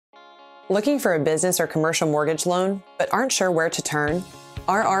Looking for a business or commercial mortgage loan, but aren't sure where to turn?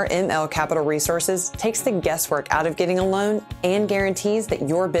 RRML Capital Resources takes the guesswork out of getting a loan and guarantees that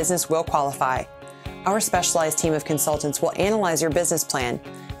your business will qualify. Our specialized team of consultants will analyze your business plan,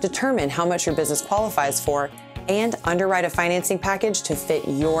 determine how much your business qualifies for, and underwrite a financing package to fit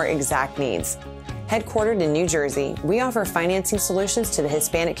your exact needs. Headquartered in New Jersey, we offer financing solutions to the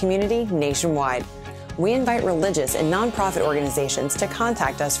Hispanic community nationwide. We invite religious and nonprofit organizations to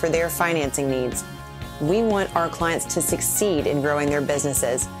contact us for their financing needs. We want our clients to succeed in growing their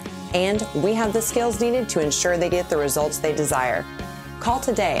businesses, and we have the skills needed to ensure they get the results they desire. Call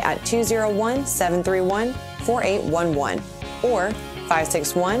today at 201-731-4811 or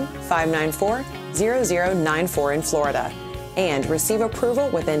 561-594-0094 in Florida, and receive approval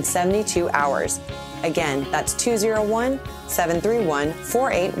within 72 hours. Again, that's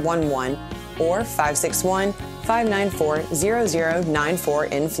 201-731-4811 or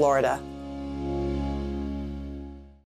 561-594-0094 in Florida.